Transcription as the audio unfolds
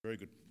very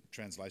good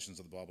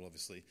translations of the Bible,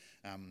 obviously.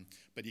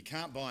 But you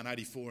can't buy an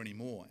 84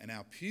 anymore, and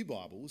our Pew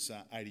Bibles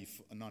are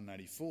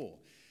 1984.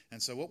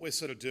 And so what we're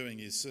sort of doing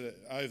is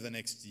over the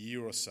next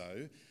year or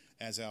so,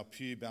 as our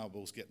Pew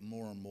Bibles get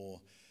more and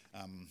more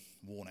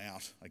worn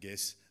out, I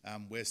guess,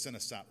 we're going to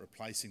start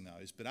replacing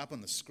those. But up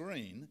on the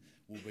screen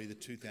will be the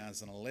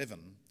 2011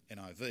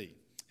 NIV.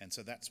 And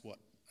so that's what,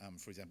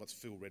 for example, what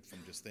Phil read from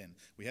just then.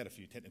 We had a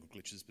few technical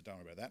glitches, but don't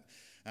worry about that.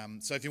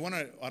 So if you want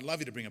to, I'd love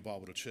you to bring a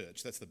Bible to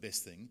church. That's the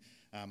best thing.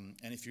 And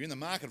if you're in the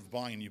market of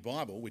buying a new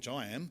Bible, which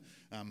I am,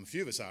 a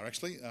few of us are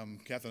actually,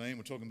 Kath and Ian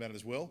were talking about it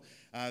as well,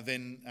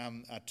 then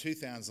a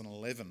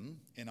 2011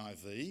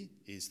 NIV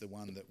is the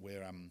one that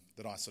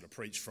that I sort of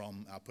preach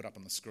from. I'll put up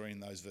on the screen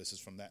those verses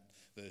from that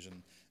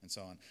version and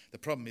so on. The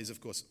problem is,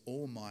 of course,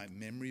 all my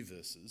memory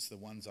verses, the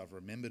ones I've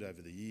remembered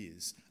over the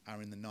years,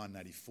 are in the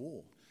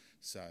 984.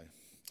 So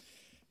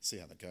see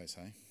how that goes,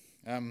 hey?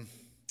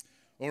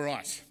 All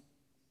right.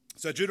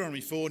 So Deuteronomy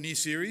 4, new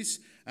series.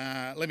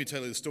 Let me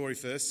tell you the story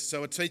first.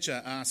 So a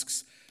teacher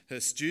asks her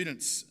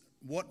students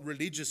what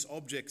religious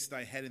objects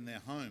they had in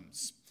their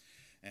homes.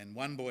 And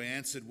one boy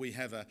answered, "We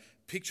have a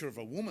picture of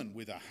a woman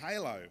with a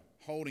halo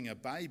holding a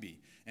baby,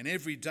 and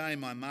every day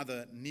my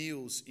mother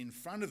kneels in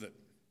front of it."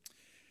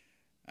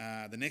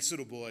 The next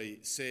little boy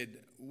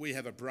said, "We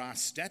have a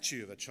brass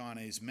statue of a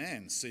Chinese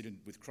man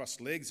seated with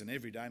crossed legs, and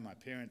every day my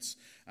parents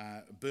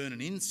burn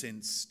an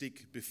incense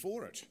stick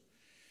before it."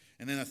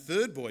 And then a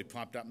third boy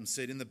piped up and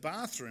said, "In the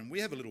bathroom we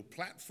have a little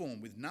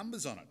platform with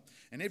numbers on it,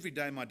 and every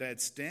day my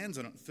dad stands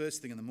on it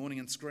first thing in the morning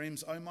and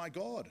screams, 'Oh my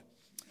God.'"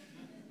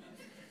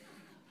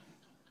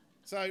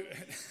 So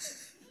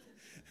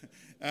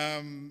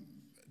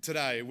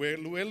today we're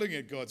looking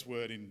at God's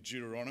word in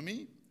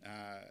Deuteronomy,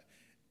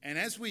 and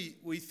as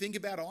we think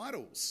about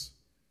idols,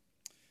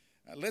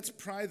 let's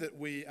pray that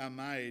we are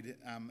made,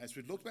 as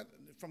we've looked at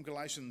from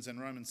Galatians and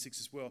Romans 6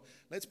 as well,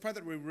 let's pray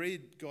that we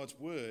read God's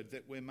word,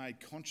 that we're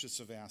made conscious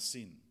of our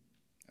sin.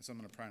 That's what I'm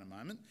going to pray in a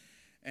moment.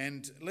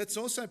 And let's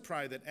also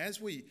pray that as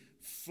we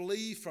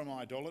flee from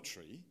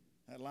idolatry,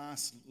 that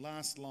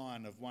last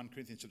line of 1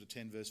 Corinthians chapter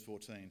 10, verse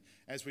 14,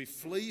 as we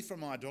flee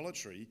from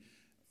idolatry,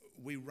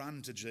 we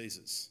run to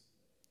Jesus.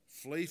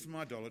 Flee from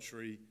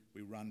idolatry,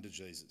 we run to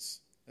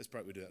Jesus. Let's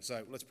pray we do that.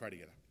 So let's pray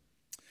together.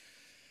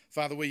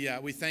 Father,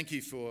 we thank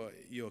you for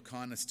your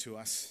kindness to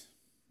us.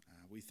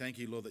 We thank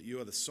you, Lord, that you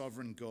are the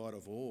sovereign God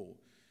of all,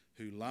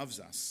 who loves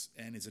us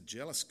and is a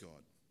jealous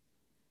God.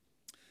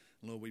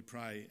 Lord, we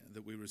pray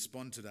that we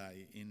respond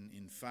today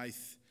in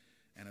faith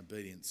and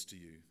obedience to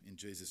you. In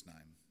Jesus'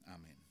 name,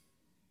 amen.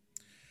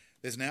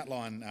 There's an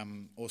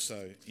outline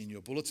also in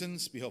your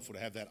bulletins. It'd be helpful to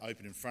have that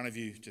open in front of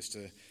you just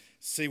to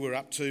see where we're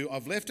up to.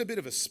 I've left a bit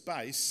of a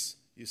space,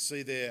 you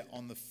see there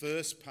on the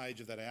first page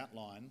of that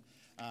outline,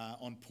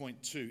 on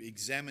point 2,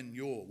 examine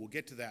your. We'll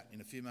get to that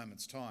in a few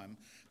moments' time.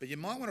 But you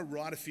might want to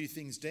write a few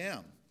things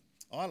down.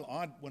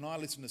 When I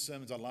listen to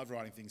sermons, I love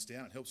writing things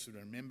down. It helps me to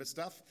remember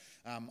stuff.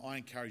 I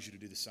encourage you to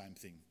do the same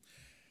thing.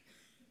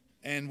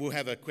 And we'll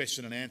have a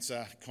question and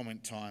answer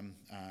comment time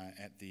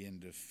at the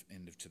end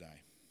of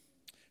today.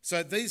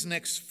 So these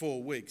next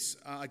 4 weeks,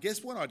 I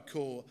guess what I'd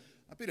call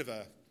a bit of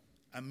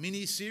a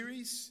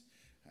mini-series.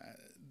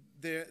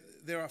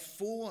 There are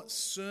 4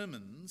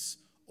 sermons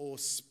or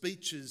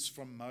speeches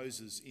from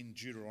Moses in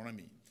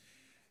Deuteronomy.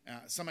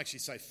 Some actually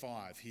say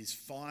 5, his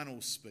final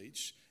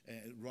speech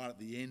right at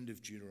the end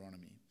of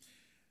Deuteronomy.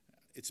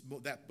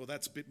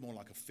 That's a bit more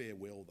like a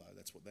farewell, though.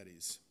 That's what that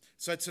is.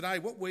 So today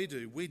what we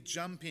do, we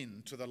jump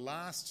into the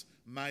last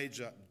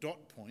major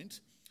dot point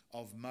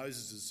of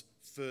Moses'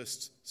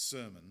 first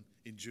sermon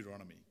in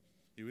Deuteronomy.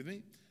 You with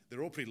me?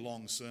 They're all pretty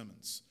long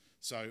sermons.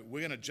 So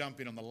we're going to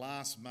jump in on the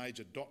last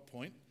major dot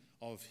point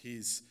of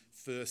his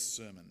first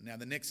sermon. Now,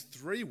 the next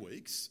 3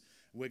 weeks,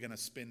 we're going to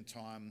spend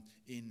time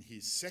in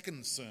his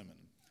second sermon,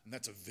 and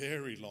that's a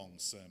very long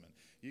sermon.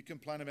 You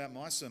complain about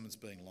my sermons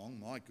being long,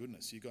 my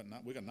goodness, we've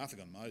got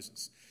nothing on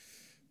Moses.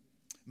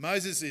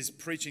 Moses is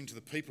preaching to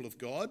the people of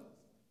God,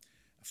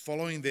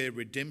 following their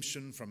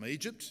redemption from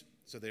Egypt,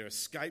 so their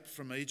escape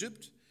from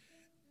Egypt,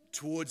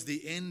 towards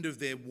the end of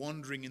their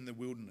wandering in the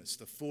wilderness,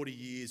 the 40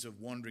 years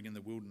of wandering in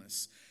the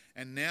wilderness.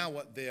 And now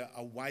what they're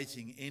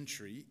awaiting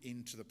entry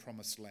into the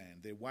promised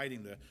land. They're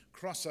waiting to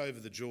cross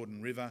over the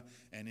Jordan River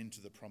and into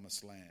the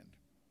promised land.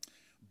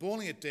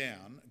 Boiling it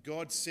down,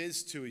 God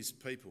says to his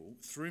people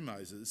through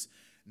Moses,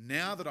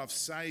 "Now that I've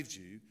saved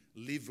you,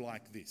 live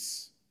like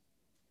this."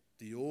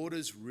 The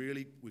order's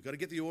really, we've got to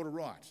get the order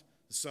right.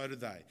 So do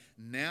they.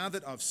 Now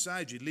that I've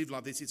saved you, live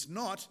like this. It's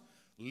not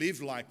live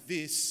like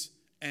this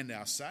and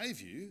I'll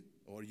save you,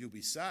 or you'll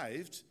be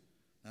saved.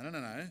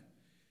 No.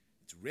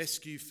 It's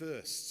rescue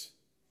first.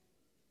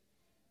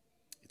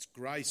 It's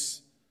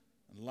grace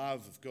and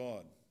love of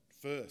God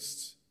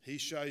first. He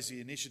shows the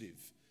initiative,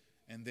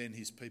 and then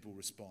his people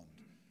respond.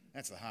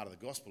 That's the heart of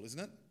the gospel, isn't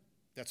it?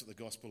 That's what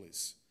the gospel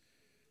is.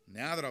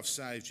 Now that I've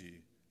saved you,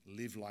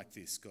 live like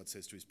this, God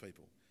says to his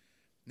people.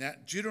 Now,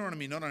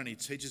 Deuteronomy not only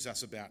teaches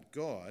us about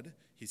God,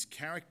 his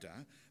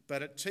character,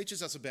 but it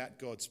teaches us about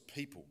God's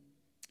people,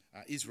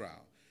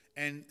 Israel.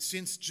 And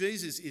since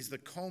Jesus is the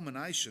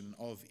culmination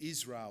of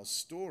Israel's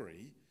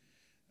story,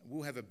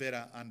 we'll have a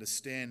better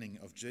understanding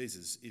of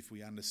Jesus if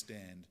we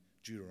understand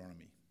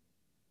Deuteronomy.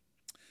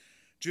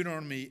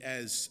 Deuteronomy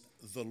as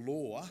the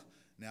law.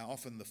 Now,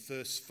 often the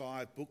first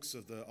 5 books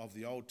of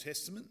the Old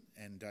Testament,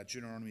 and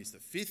Deuteronomy is the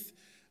 5th.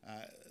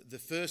 The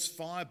first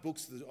 5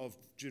 books of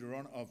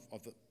Deuteronomy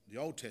of the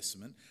Old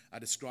Testament are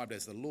described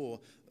as the law.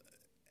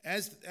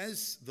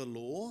 As the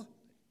law,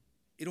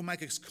 it'll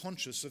make us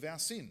conscious of our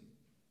sin.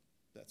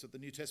 That's what the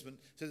New Testament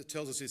says. It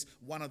tells us is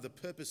one of the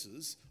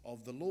purposes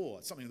of the law.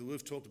 It's something that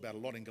we've talked about a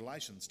lot in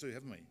Galatians too,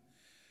 haven't we?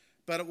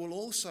 But it will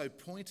also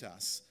point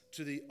us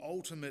to the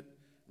ultimate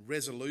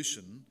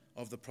resolution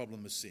of the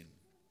problem of sin.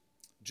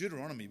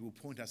 Deuteronomy will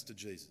point us to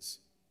Jesus.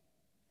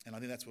 And I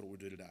think that's what we'll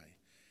do today.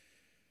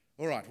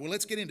 All right, well,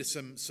 let's get into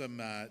some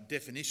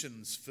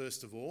definitions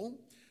first of all.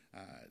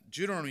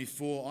 Deuteronomy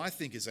 4, I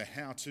think, is a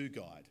how-to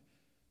guide.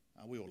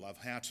 We all love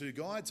how-to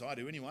guides. I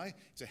do anyway.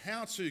 It's a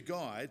how-to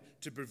guide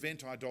to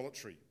prevent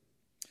idolatry.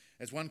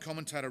 As one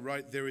commentator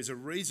wrote, there is a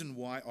reason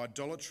why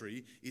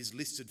idolatry is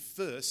listed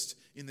first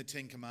in the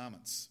 10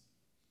 Commandments.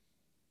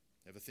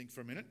 Ever think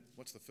for a minute?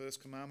 What's the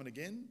first commandment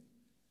again?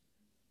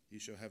 You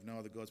shall have no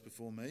other gods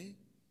before me.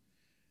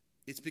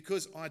 It's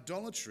because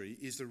idolatry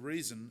is the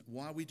reason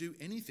why we do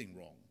anything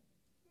wrong.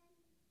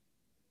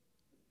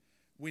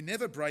 We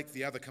never break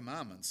the other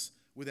commandments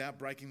without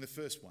breaking the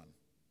first one.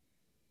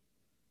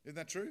 Isn't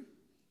that true?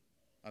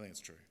 I think it's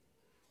true.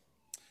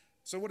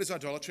 So what is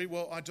idolatry?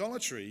 Well,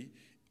 idolatry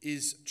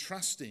is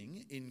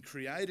trusting in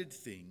created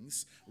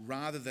things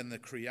rather than the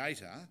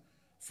Creator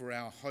for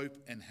our hope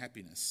and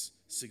happiness,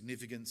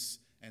 significance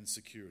and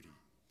security.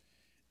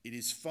 It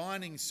is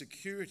finding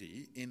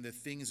security in the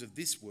things of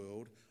this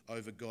world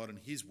over God and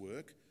his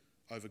work,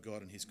 over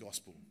God and his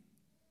gospel.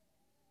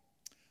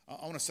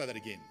 I want to say that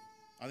again.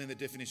 I think the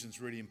definition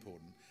is really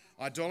important.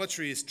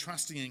 Idolatry is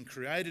trusting in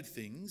created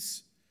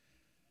things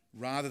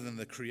rather than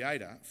the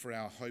Creator for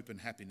our hope and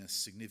happiness,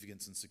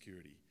 significance and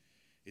security.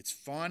 It's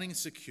finding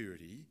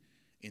security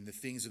in the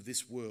things of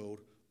this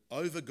world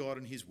over God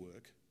and his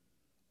work,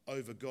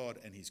 over God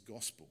and his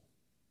gospel.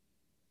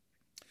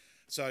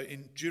 So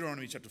in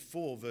Deuteronomy chapter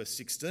 4, verse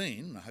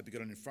 16, I hope you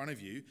got it in front of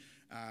you,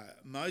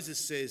 Moses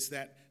says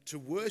that to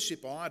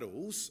worship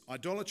idols,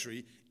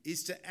 idolatry,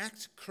 is to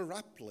act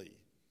corruptly.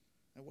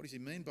 Now, what does he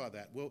mean by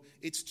that? Well,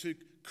 it's to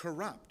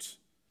corrupt,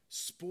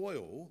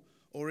 spoil,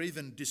 or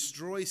even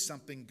destroy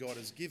something God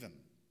has given.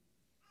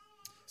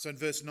 So in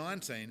verse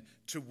 19,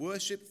 to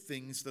worship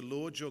things the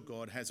Lord your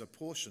God has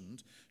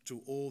apportioned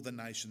to all the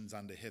nations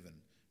under heaven,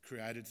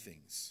 created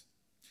things.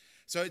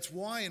 So it's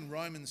why in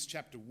Romans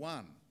chapter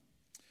 1,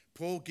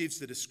 Paul gives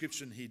the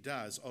description he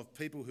does of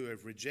people who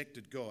have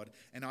rejected God,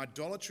 and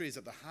idolatry is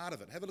at the heart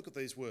of it. Have a look at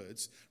these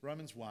words,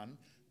 Romans 1,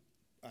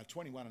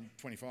 21 and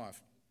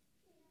 25.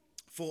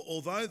 For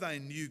although they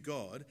knew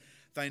God,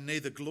 they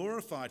neither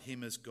glorified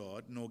him as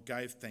God nor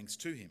gave thanks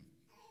to him.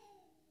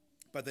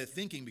 But their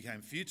thinking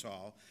became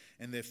futile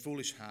and their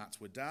foolish hearts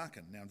were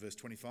darkened. Now in verse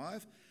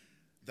 25,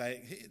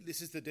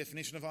 this is the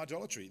definition of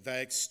idolatry.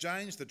 They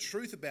exchanged the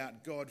truth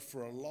about God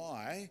for a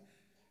lie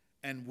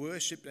and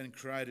worshipped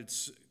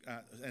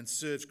and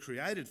served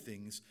created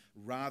things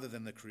rather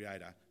than the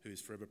Creator, who is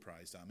forever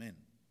praised. Amen.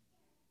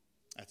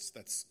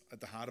 That's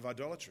at the heart of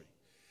idolatry.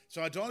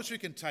 So idolatry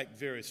can take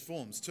various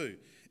forms too.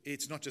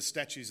 It's not just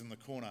statues in the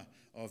corner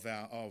of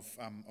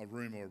a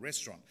room or a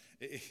restaurant.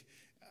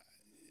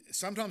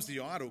 Sometimes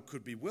the idol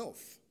could be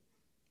wealth,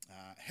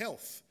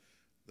 health,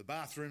 the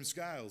bathroom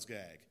scales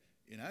gag,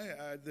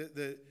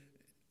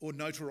 or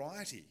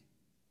notoriety.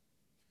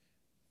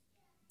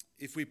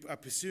 If we are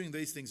pursuing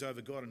these things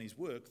over God and his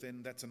work,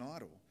 then that's an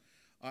idol.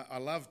 I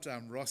loved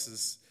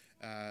Ross's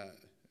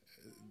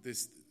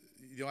the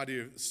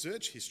idea of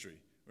search history.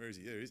 Where is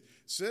he? There he is.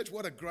 Search,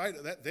 what a great...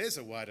 there's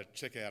a way to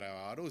check out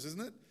our idols,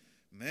 isn't it?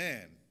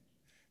 Man,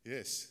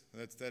 yes,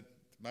 that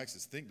makes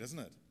us think, doesn't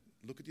it?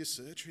 Look at your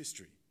search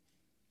history.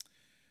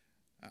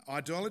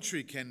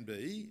 Idolatry can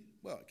be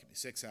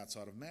sex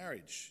outside of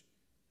marriage,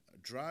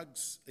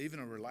 drugs, even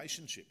a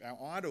relationship.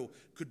 Our idol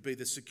could be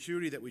the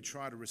security that we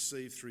try to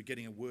receive through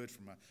getting a word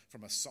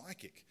from a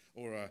psychic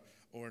or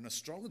an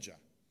astrologer.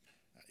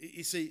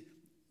 You see,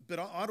 but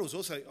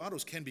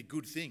idols can be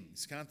good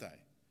things, can't they?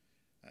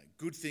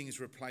 Good things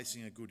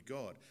replacing a good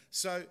God.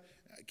 So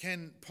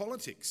can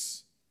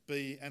politics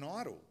be an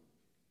idol?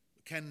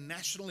 Can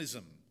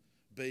nationalism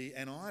be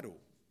an idol?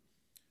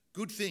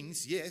 Good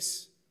things,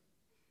 yes.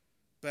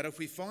 But if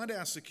we find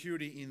our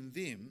security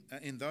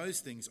in those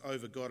things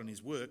over God and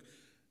his work,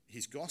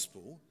 his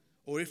gospel,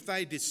 or if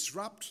they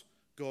disrupt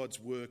God's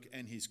work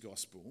and his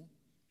gospel,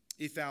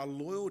 if our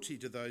loyalty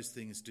to those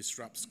things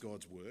disrupts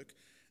God's work,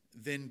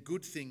 then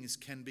good things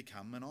can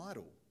become an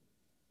idol.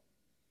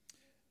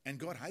 And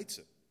God hates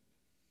it.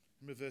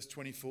 Remember verse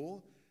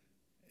 24?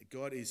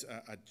 God is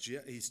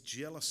he's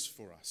jealous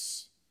for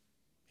us.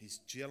 He's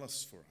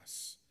jealous for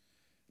us.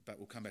 But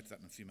we'll come back to that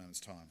in a few moments'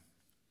 time.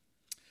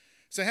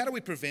 So how do we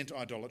prevent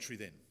idolatry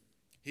then?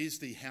 Here's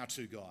the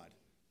how-to guide.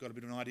 Got a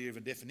bit of an idea of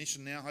a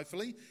definition now,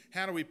 hopefully.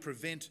 How do we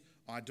prevent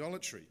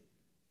idolatry.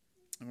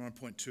 And we're on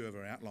point 2 of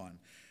our outline.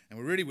 And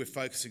we're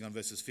focusing on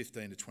verses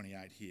 15 to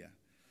 28 here.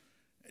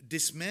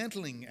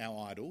 Dismantling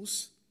our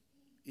idols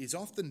is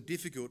often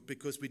difficult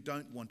because we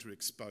don't want to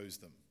expose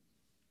them.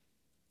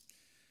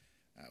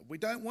 We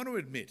don't want to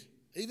admit,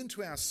 even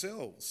to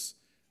ourselves,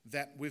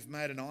 that we've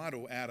made an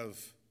idol out of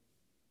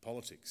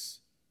politics,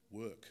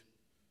 work,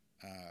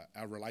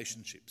 our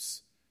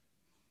relationships,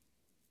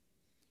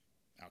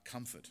 our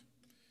comfort.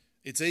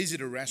 It's easy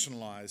to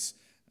rationalise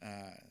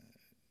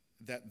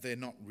that they're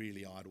not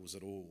really idols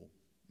at all,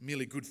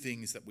 merely good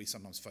things that we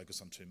sometimes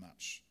focus on too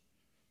much.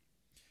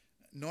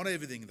 Not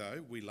everything,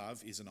 though, we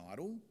love is an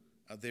idol.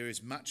 There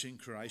is much in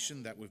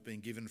creation that we've been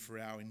given for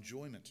our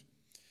enjoyment.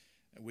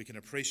 We can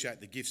appreciate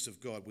the gifts of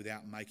God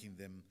without making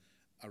them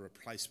a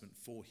replacement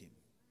for him.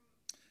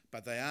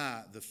 But they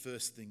are the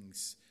first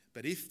things.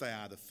 But if they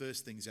are the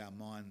first things our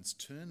minds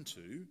turn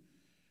to,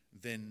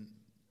 then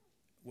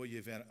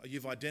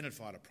you've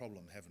identified a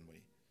problem, haven't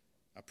we?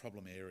 A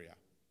problem area.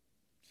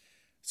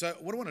 So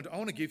what I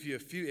want to give you a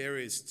few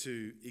areas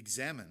to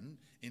examine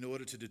in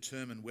order to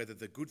determine whether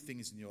the good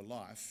things in your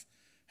life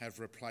have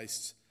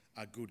replaced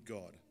a good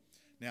God.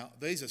 Now,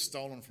 these are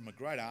stolen from a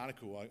great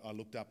article I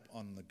looked up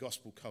on the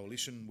Gospel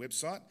Coalition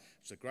website.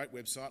 It's a great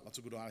website, lots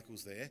of good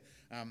articles there.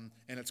 And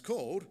it's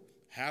called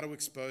How to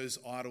Expose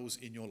Idols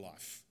in Your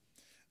Life.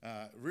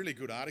 Really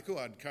good article.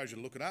 I'd encourage you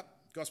to look it up.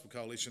 Gospel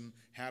Coalition,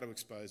 How to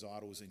Expose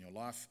Idols in Your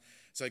Life.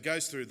 So it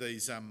goes through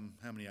these, how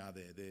many are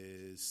there?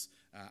 There's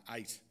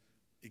 8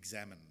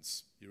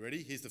 examines. You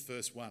ready? Here's the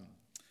first one.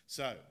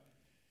 So,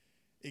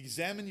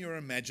 examine your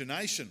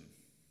imagination.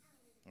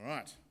 All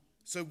right.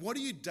 So what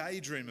do you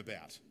daydream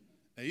about?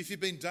 Now, if you've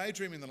been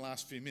daydreaming in the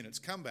last few minutes,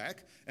 come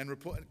back and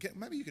report.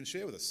 Maybe you can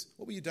share with us.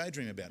 What were you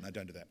daydreaming about? No,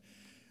 don't do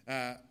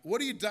that. What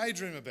do you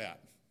daydream about?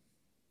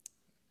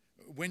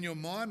 When your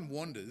mind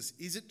wanders,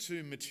 is it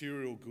to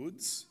material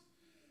goods,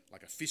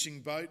 like a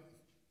fishing boat,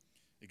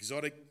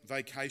 exotic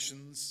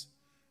vacations,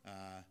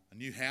 a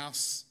new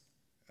house?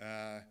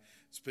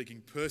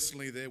 Speaking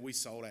personally there, we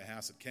sold our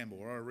house at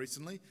Canberra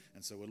recently,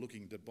 and so we're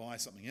looking to buy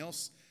something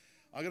else.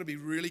 I've got to be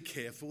really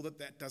careful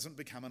that doesn't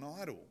become an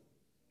idol.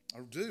 I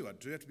do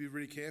have to be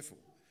really careful.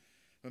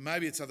 But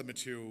maybe it's other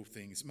material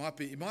things.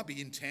 It might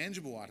be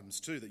intangible items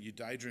too that you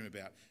daydream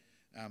about,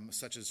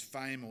 such as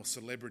fame or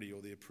celebrity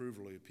or the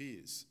approval of your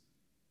peers.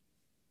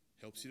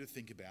 Helps you to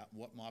think about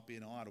what might be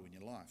an idol in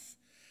your life.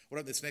 What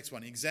about this next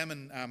one?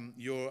 Examine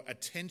your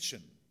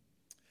attention.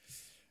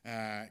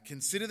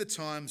 Consider the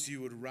times you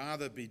would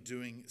rather be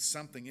doing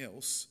something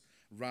else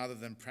rather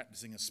than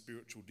practicing a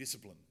spiritual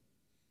discipline.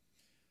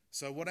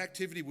 So what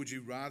activity would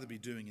you rather be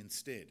doing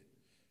instead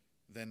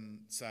than,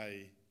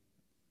 say,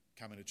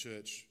 coming to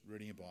church,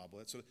 reading a Bible?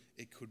 That sort of,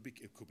 it could be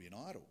an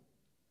idol.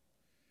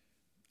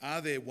 Are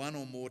there one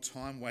or more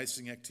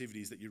time-wasting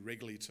activities that you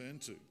regularly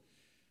turn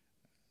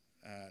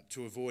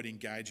to avoid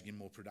engaging in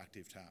more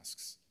productive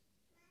tasks?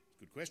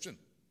 Good question.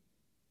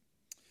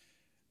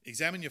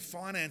 Examine your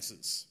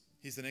finances.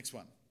 Here's the next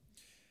one.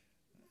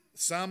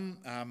 Some,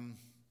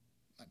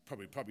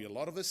 probably a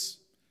lot of us,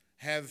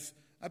 have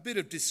a bit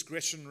of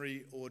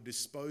discretionary or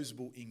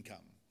disposable income.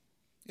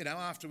 You know,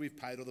 after we've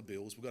paid all the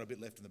bills, we've got a bit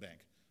left in the bank,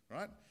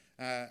 right?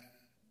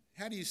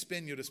 How do you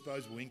spend your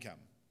disposable income?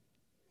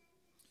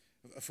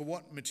 For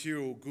what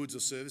material goods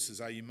or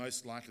services are you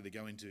most likely to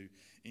go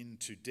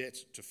into debt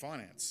to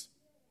finance?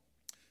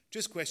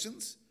 Just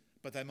questions,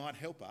 but they might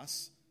help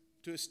us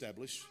to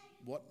establish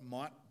what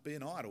might be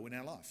an idol in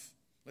our life.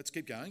 Let's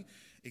keep going.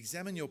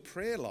 Examine your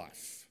prayer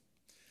life.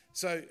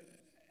 So,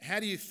 how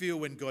do you feel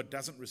when God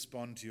doesn't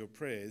respond to your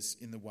prayers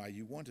in the way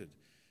you wanted?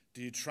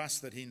 Do you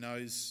trust that he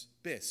knows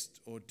best,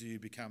 or do you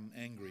become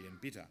angry and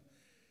bitter?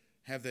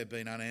 Have there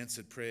been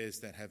unanswered prayers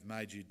that have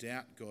made you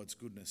doubt God's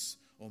goodness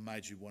or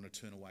made you want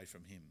to turn away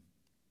from him?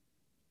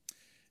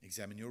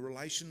 Examine your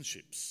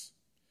relationships.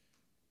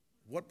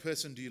 What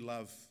person do you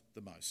love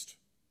the most?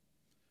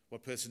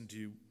 What person do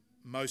you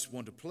most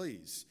want to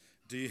please?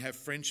 Do you have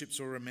friendships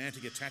or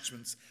romantic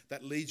attachments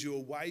that lead you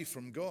away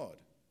from God?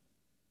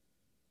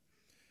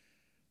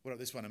 What about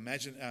this one?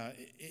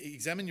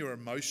 Examine your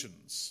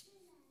emotions.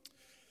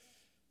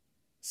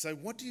 So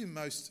what do you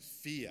most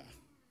fear?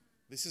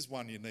 This is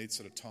one you need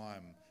sort of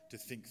time to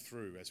think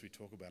through as we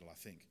talk about it, I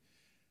think.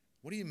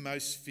 What do you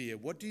most fear?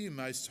 What do you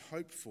most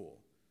hope for?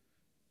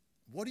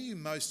 What are you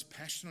most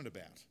passionate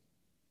about?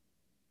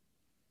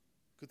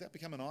 Could that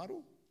become an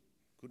idol?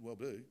 Could well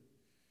do.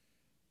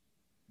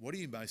 What do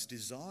you most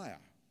desire?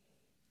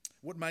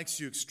 What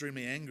makes you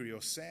extremely angry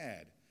or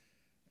sad?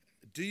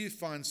 Do you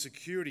find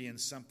security in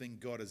something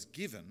God has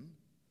given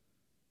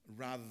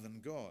rather than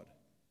God?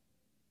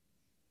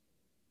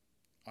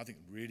 I think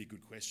really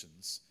good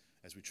questions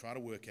as we try to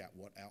work out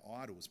what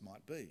our idols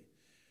might be.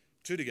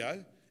 2 to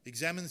go.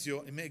 Examine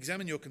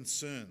your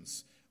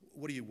concerns.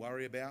 What do you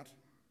worry about?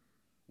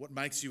 What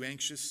makes you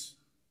anxious?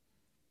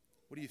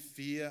 What do you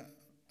fear?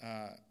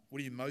 What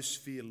do you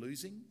most fear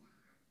losing?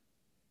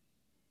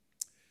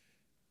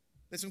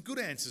 There's some good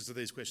answers to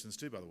these questions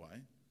too, by the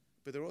way,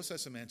 but there are also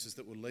some answers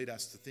that will lead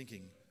us to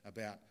thinking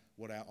about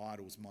what our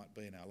idols might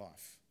be in our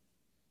life.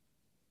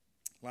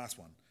 Last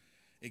one.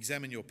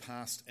 Examine your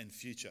past and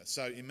future.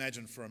 So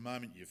imagine for a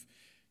moment you've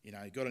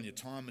got on your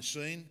time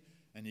machine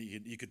and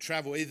you could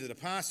travel either the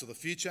past or the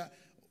future.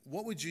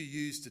 What would you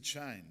use to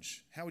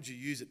change? How would you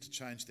use it to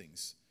change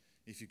things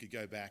if you could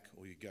go back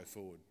or you could go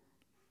forward?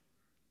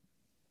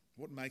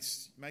 What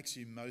makes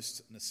you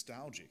most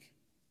nostalgic?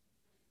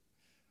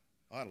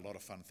 I had a lot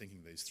of fun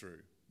thinking these through.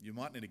 You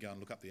might need to go and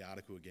look up the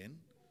article again.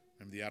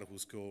 Remember, the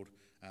article's called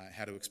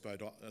How to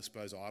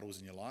Expose Idols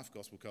in Your Life,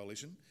 Gospel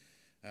Coalition.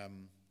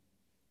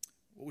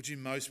 What would you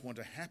most want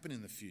to happen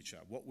in the future?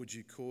 What would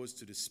you cause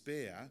to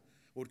despair?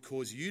 What would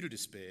cause you to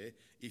despair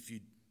if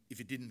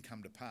it didn't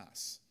come to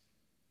pass?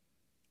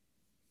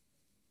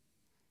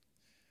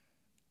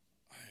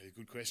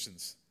 Good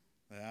questions.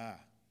 They are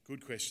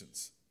good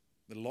questions.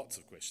 There are lots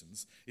of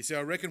questions. You see,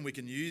 I reckon we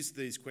can use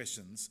these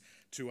questions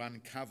to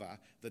uncover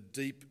the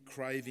deep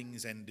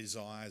cravings and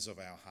desires of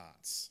our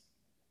hearts.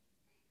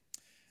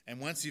 And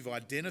once you've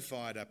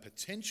identified a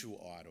potential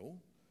idol,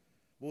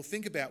 well,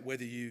 think about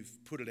whether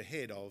you've put it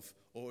ahead of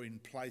or in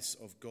place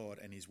of God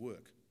and his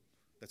work.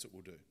 That's what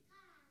we'll do.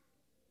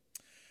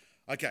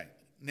 Okay,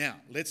 now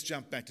let's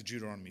jump back to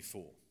Deuteronomy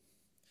 4.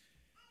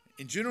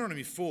 In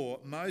Deuteronomy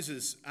 4,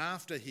 Moses,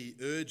 after he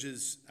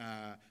urges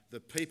the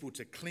people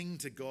to cling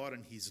to God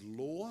and his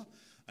law,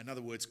 in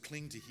other words,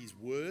 cling to his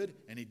word,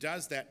 and he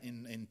does that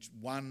in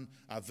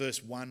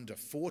verse 1 to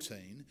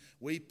 14,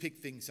 we pick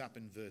things up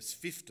in verse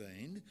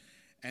 15,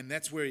 and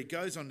that's where he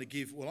goes on to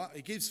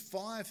he gives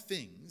 5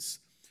 things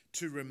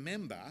to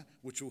remember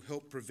which will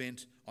help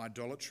prevent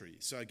idolatry.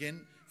 So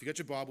again, if you've got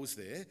your Bibles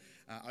there,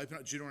 open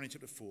up Deuteronomy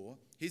chapter 4.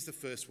 Here's the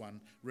first one.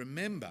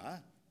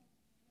 Remember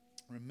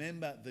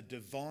the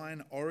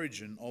divine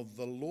origin of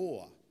the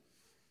law,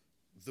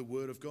 the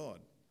word of God.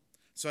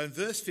 So in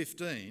verse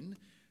 15,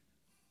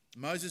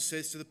 Moses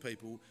says to the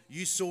people,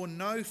 "You saw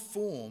no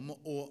form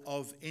or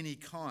of any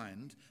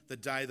kind the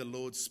day the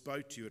Lord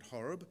spoke to you at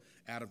Horeb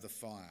out of the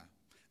fire.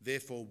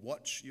 Therefore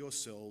watch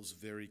yourselves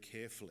very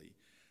carefully.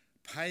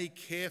 Pay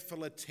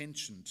careful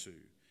attention to.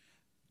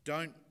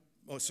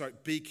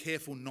 Be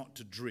careful not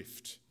to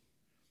drift."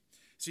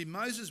 See,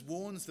 Moses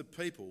warns the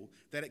people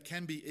that it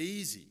can be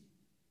easy.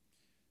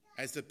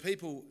 As the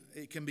people,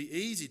 it can be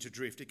easy to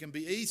drift. It can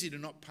be easy to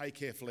not pay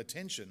careful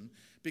attention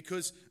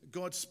because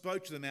God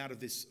spoke to them out of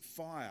this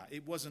fire.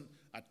 It wasn't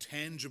a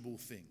tangible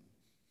thing.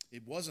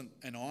 It wasn't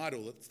an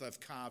idol that they've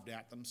carved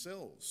out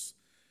themselves.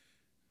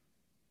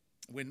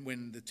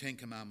 When the 10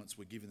 Commandments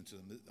were given to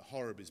them, the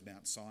Horeb is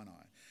Mount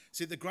Sinai.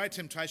 See, the great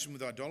temptation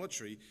with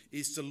idolatry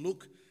is to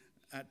look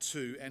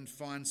to and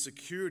find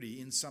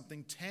security in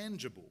something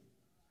tangible.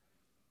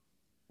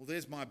 Well,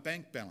 there's my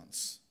bank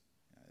balance.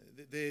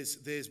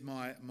 There's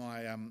my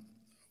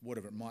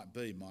whatever it might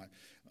be,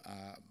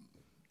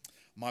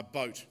 my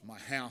boat, my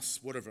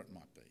house, whatever it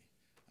might be.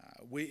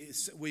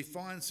 We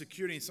find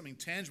security in something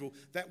tangible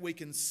that we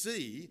can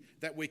see,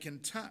 that we can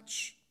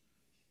touch.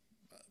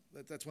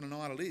 That's what an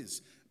idol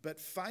is. But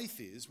faith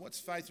is, what's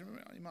faith?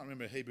 You might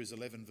remember Hebrews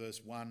 11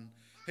 verse 1.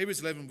 Hebrews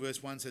 11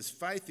 verse 1 says,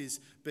 "Faith is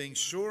being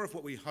sure of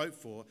what we hope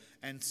for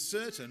and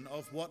certain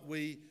of what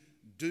we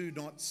do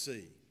not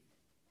see."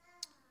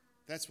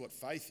 That's what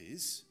faith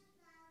is.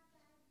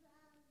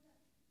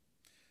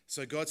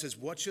 So God says,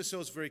 watch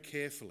yourselves very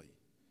carefully.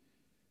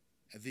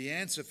 The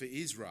answer for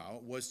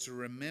Israel was to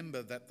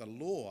remember that the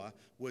law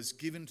was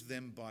given to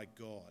them by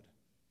God.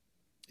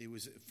 It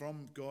was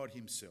from God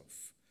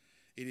himself.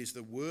 It is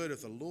the word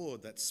of the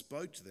Lord that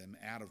spoke to them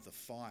out of the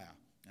fire.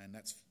 And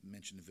that's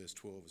mentioned in verse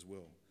 12 as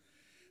well.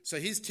 So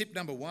here's tip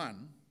number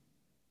 1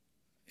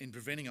 in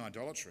preventing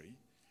idolatry.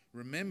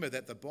 Remember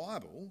that the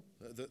Bible,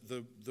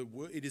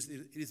 it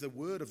is the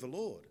word of the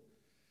Lord.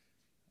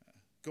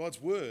 God's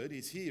word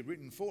is here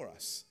written for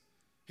us.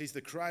 He's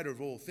the creator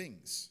of all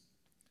things.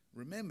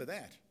 Remember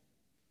that.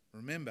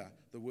 Remember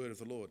the word of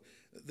the Lord.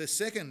 The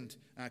second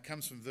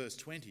comes from verse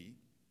 20.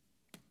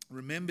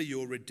 Remember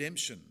your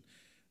redemption.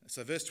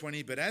 So verse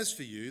 20, "But as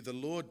for you, the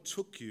Lord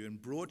took you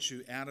and brought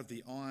you out of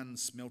the iron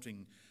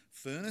smelting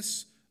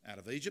furnace, out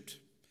of Egypt,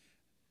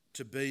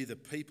 to be the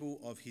people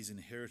of his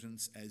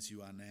inheritance as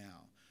you are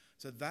now."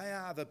 So they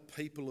are the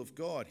people of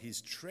God,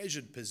 his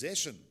treasured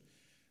possession.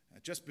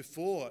 Just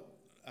before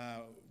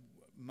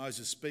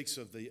Moses speaks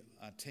of the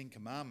 10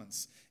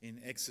 Commandments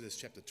in Exodus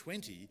chapter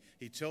 20,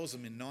 he tells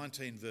them in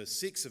 19 verse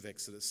 6 of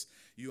Exodus,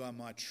 "You are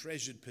my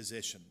treasured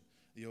possession.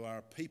 You are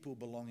a people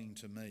belonging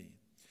to me."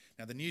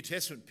 Now the New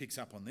Testament picks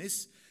up on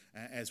this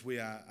as we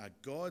are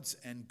God's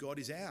and God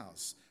is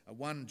ours.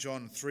 1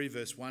 John 3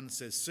 verse 1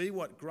 says, "See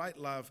what great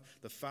love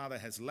the Father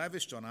has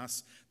lavished on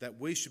us, that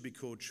we should be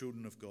called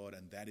children of God,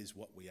 and that is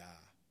what we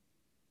are."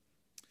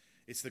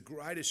 It's the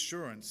great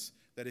assurance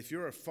that if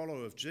you're a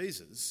follower of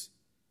Jesus,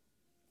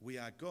 we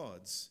are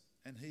God's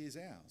and he is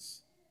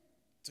ours.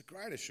 It's a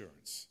great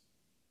assurance.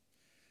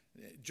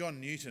 John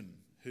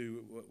Newton,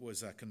 who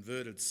was a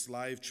converted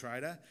slave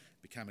trader,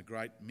 became a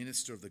great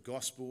minister of the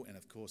gospel and,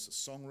 of course, a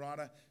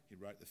songwriter. He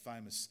wrote the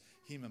famous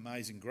hymn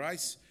Amazing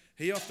Grace.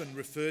 He often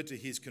referred to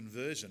his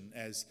conversion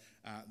as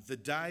the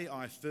day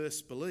I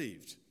first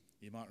believed.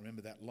 You might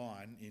remember that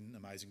line in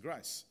Amazing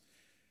Grace.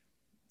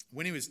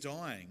 when he was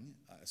dying,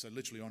 so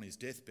literally on his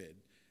deathbed,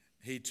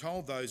 he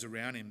told those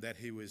around him that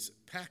he was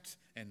packed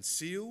and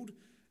sealed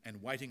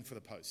and waiting for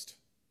the post.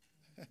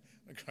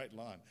 A great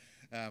line.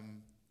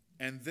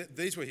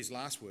 These were his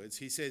last words.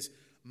 He says,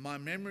 "My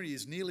memory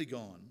is nearly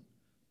gone,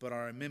 but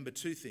I remember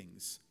two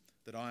things,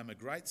 that I am a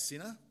great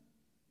sinner,"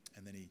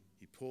 and then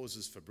he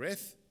pauses for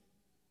breath,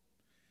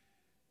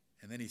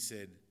 and then he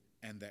said,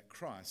 "and that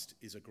Christ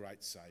is a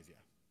great Saviour."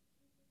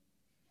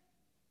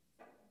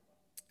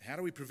 How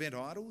do we prevent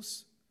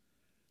idols?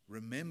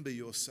 Remember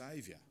your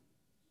Saviour.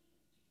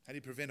 How do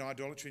you prevent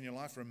idolatry in your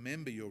life?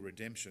 Remember your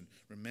redemption.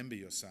 Remember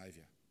your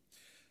Saviour.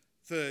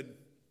 Third,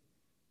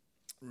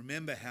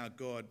 remember how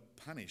God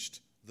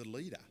punished the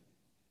leader.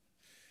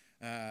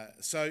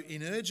 So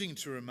in urging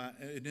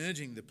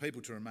the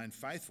people to remain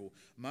faithful,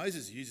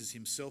 Moses uses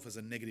himself as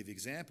a negative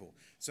example.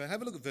 So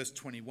have a look at verse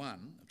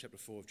 21 of chapter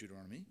 4 of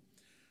Deuteronomy.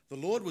 "The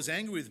Lord was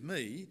angry with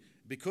me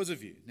because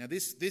of you." Now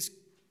this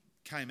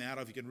came out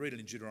of, you can read it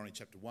in Deuteronomy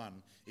chapter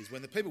 1, is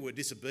when the people were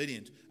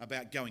disobedient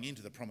about going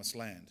into the promised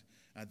land.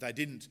 They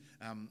didn't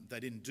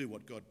do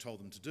what God told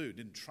them to do,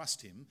 didn't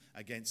trust him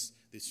against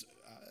this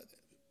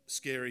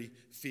scary,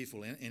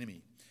 fearful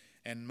enemy.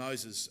 And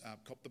Moses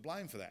copped the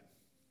blame for that.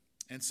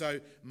 And so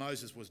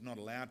Moses was not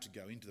allowed to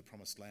go into the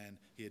promised land.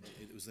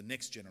 It was the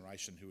next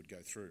generation who would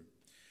go through.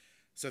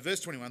 So verse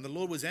 21, "The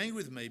Lord was angry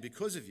with me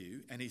because of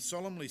you, and he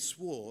solemnly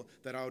swore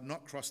that I would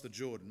not cross the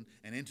Jordan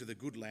and enter the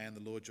good land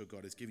the Lord your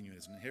God has given you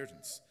as an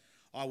inheritance.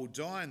 I will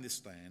die in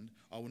this land.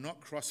 I will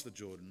not cross the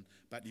Jordan,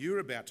 but you're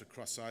about to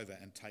cross over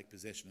and take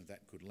possession of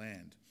that good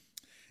land."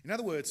 In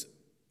other words,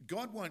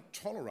 God won't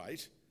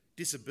tolerate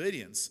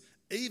disobedience,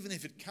 even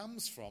if it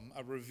comes from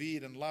a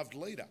revered and loved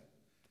leader.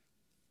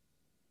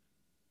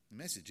 The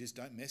message is,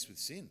 don't mess with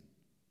sin.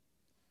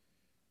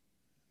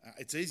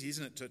 It's easy,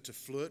 isn't it, to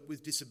flirt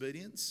with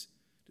disobedience,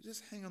 to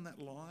just hang on that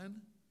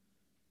line,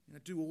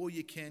 do all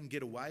you can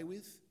get away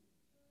with,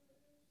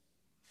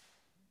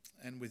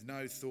 and with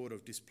no thought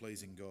of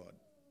displeasing God.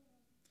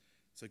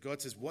 So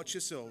God says, watch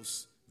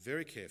yourselves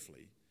very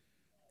carefully.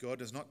 God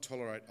does not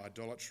tolerate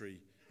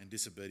idolatry and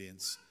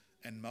disobedience,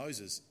 and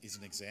Moses is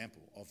an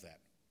example of that.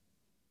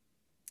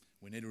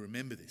 We need to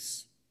remember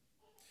this.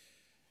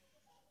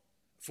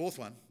 Fourth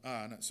one.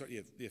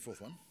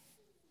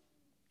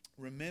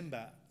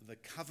 Remember the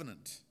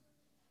covenant,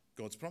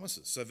 God's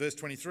promises. So verse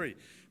 23,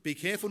 "Be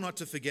careful not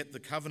to forget the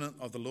covenant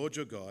of the Lord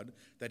your God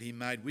that he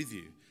made with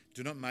you.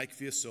 Do not make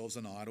for yourselves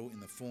an idol in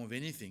the form of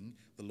anything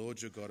the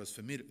Lord your God has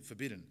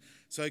forbidden."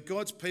 So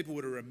God's people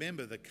were to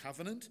remember the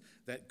covenant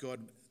that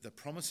the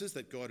promises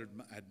that God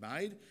had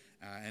made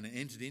and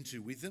entered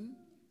into with them.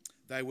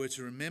 They were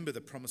to remember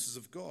the promises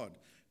of God.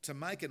 To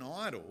make an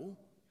idol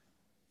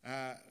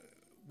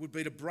would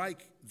be to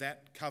break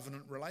that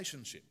covenant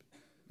relationship.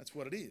 That's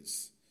what it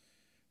is.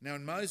 Now,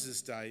 in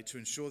Moses' day, to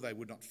ensure they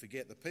would not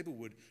forget, the people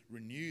would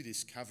renew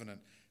this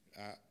covenant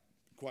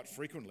quite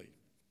frequently.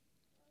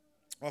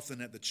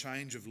 Often at the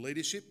change of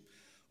leadership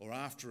or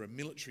after a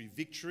military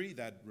victory,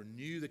 they'd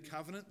renew the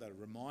covenant, they'd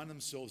remind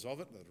themselves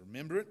of it, they'd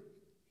remember it.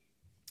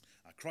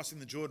 Crossing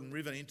the Jordan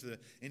River into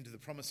the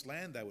promised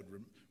land, they would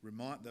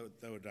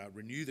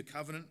renew the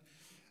covenant.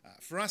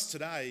 For us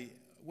today,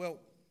 well,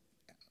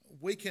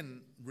 we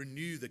can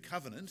renew the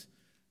covenant,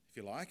 if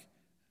you like.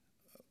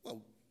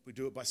 Well, we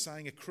do it by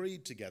saying a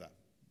creed together.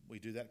 We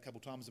do that a couple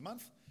times a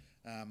month.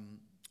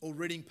 Or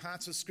reading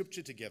parts of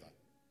Scripture together.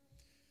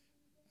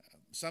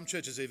 Some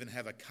churches even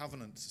have a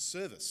covenant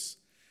service.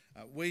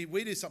 We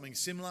do something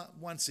similar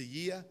once a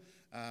year.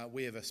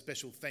 We have a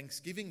special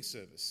Thanksgiving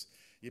service.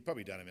 You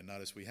probably don't even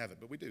notice we have it,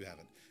 but we do have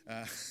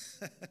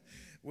it.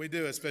 We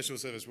do a special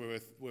service where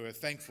we're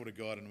thankful to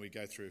God and we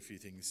go through a few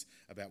things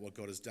about what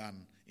God has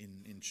done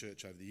in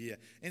church over the year.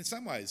 In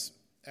some ways,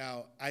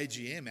 our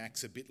AGM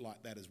acts a bit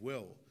like that as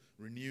well,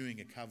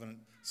 renewing a covenant,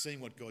 seeing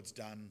what God's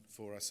done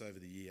for us over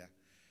the year.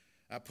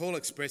 Paul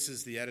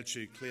expresses the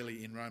attitude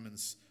clearly in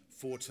Romans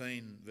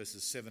 14,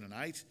 verses 7 and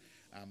 8.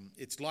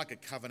 It's like a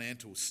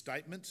covenantal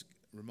statement,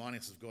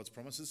 reminding us of God's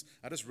promises.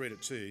 I'll just read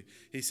it to you.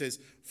 He says,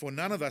 "For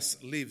none of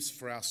us lives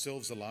for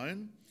ourselves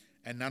alone,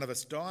 and none of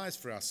us dies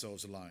for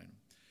ourselves alone.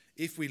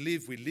 If we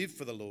live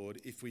for the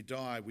Lord. If we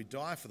die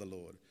for the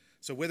Lord.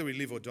 So whether we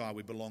live or die,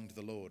 we belong to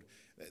the Lord."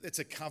 It's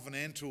a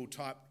covenantal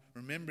type,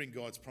 remembering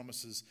God's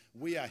promises.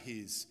 We are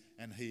his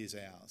and he is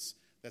ours.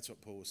 That's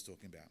what Paul was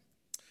talking about.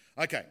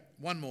 Okay,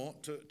 one more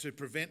to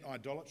prevent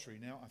idolatry.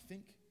 Now,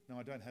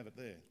 I don't have it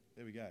there.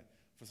 There we go.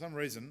 For some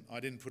reason, I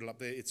didn't put it up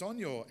there. It's on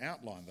your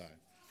outline, though.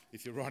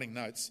 If you're writing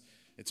notes,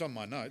 it's on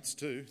my notes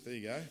too. There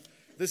you go.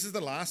 This is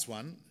the last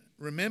one.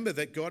 Remember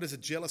that God is a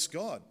jealous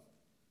God.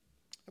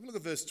 Have a look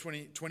at verse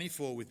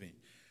 24 with me.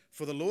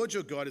 "For the Lord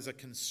your God is a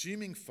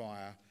consuming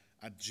fire,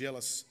 a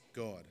jealous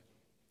God."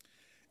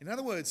 In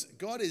other words,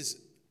 God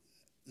is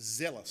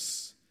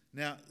zealous.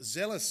 Now,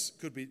 zealous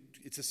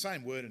it's the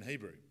same word in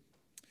Hebrew.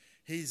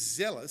 He's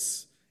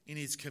zealous in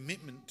his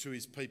commitment to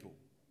his people.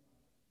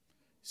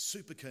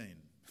 Super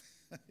keen,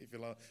 if you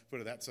like,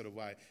 put it that sort of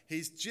way.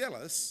 He's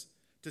jealous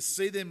to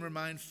see them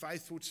remain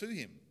faithful to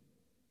him.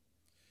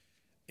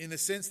 in the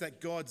sense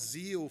that God's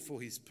zeal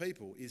for his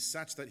people is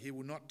such that he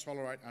will not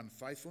tolerate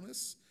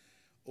unfaithfulness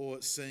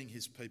or seeing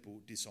his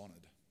people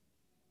dishonoured.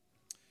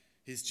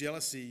 His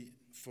jealousy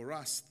for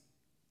us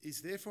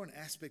is therefore an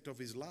aspect of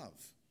his love.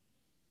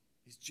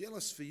 He's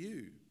jealous for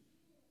you.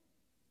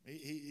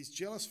 He's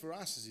jealous for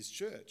us as his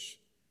church.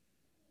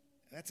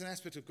 That's an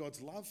aspect of God's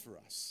love for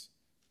us.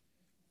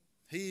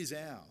 He is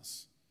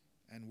ours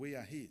and we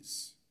are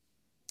his.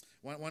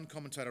 One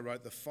commentator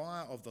wrote, "The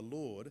fire of the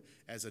Lord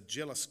as a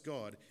jealous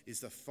God is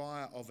the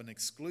fire of an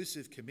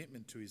exclusive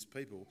commitment to his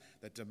people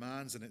that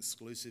demands an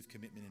exclusive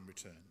commitment in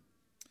return."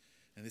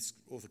 And this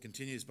author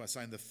continues by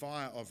saying, "The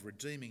fire of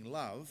redeeming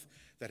love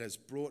that has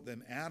brought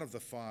them out of the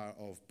fire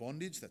of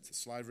bondage," that's the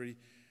slavery,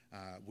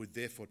 "would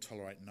therefore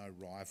tolerate no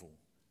rival."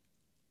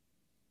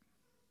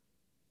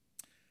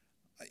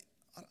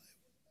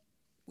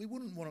 We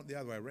wouldn't want it the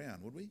other way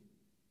around, would we?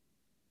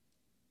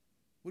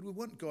 Would we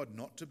want God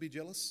not to be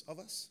jealous of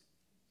us?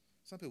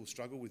 Some people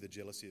struggle with the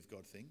jealousy of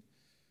God thing.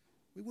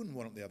 We wouldn't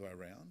want it the other way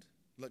around.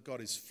 Like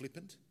God is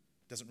flippant,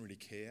 doesn't really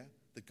care,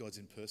 that God's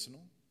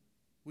impersonal.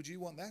 Would you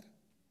want that?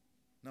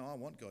 No, I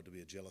want God to be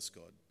a jealous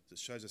God. It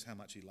shows us how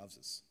much he loves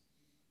us.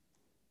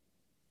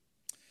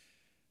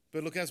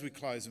 But look, as we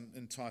close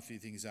and tie a few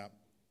things up,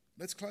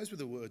 let's close with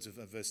the words of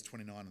verse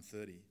 29 and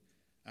 30.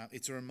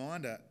 It's a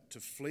reminder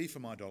to flee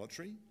from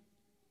idolatry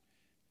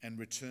and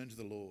return to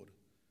the Lord.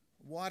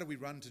 Why do we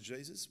run to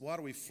Jesus? Why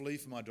do we flee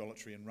from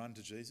idolatry and run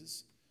to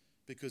Jesus?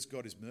 Because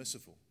God is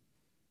merciful.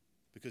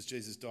 Because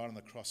Jesus died on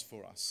the cross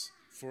for us,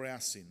 for our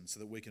sins, so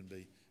that we can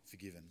be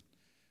forgiven.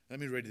 Let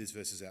me read these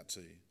verses out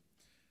to you.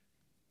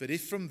 "But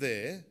if from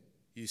there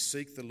you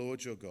seek the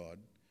Lord your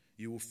God,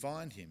 you will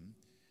find him.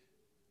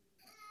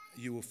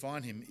 You will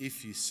find him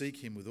if you seek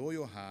him with all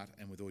your heart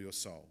and with all your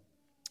soul.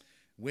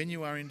 When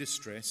you are in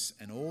distress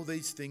and all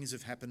these things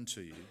have happened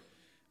to you,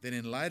 then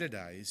in later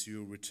days you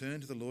will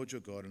return to the Lord your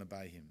God and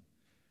obey him.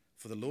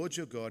 For the Lord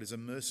your God is a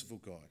merciful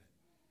God.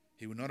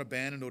 He will not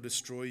abandon or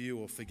destroy you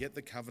or forget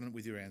the covenant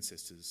with your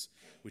ancestors,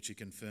 which he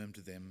confirmed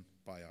to them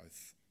by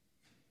oath."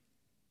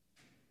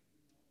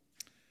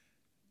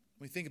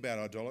 When we think about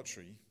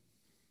idolatry,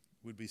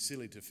 it would be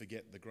silly to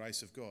forget the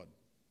grace of God,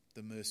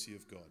 the mercy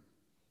of God.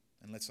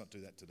 And let's not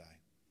do that today.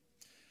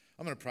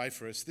 I'm going to pray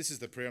for us. This is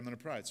the prayer I'm going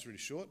to pray. It's really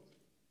short.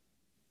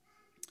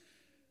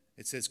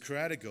 It says,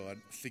 "Creator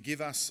God,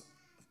 forgive us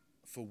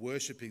for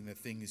worshipping the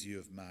things you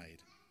have made.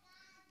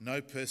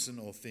 No person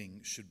or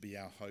thing should be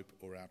our hope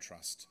or our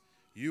trust.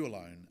 You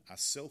alone are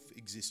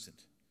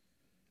self-existent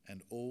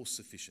and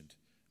all-sufficient.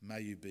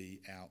 May you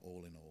be our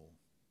all in all."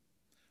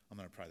 I'm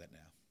going to pray that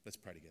now. Let's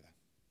pray together.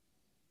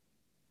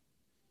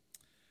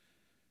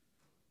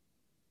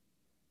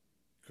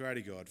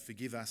 Creator God,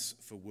 forgive us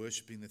for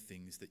worshipping the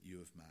things that you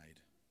have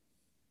made.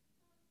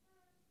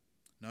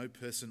 No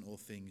person or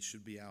thing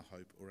should be our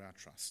hope or our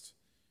trust.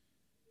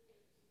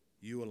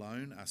 You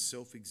alone are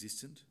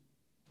self-existent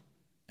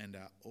and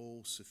are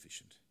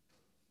all-sufficient.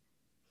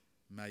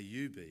 May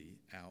you be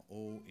our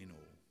all in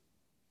all.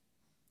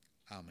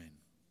 Amen.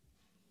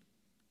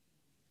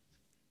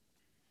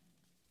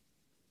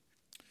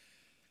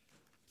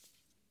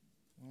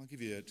 Well, I'll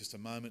give you just a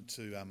moment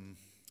to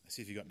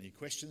see if you've got any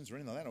questions or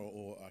anything like that,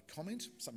 or a comment, something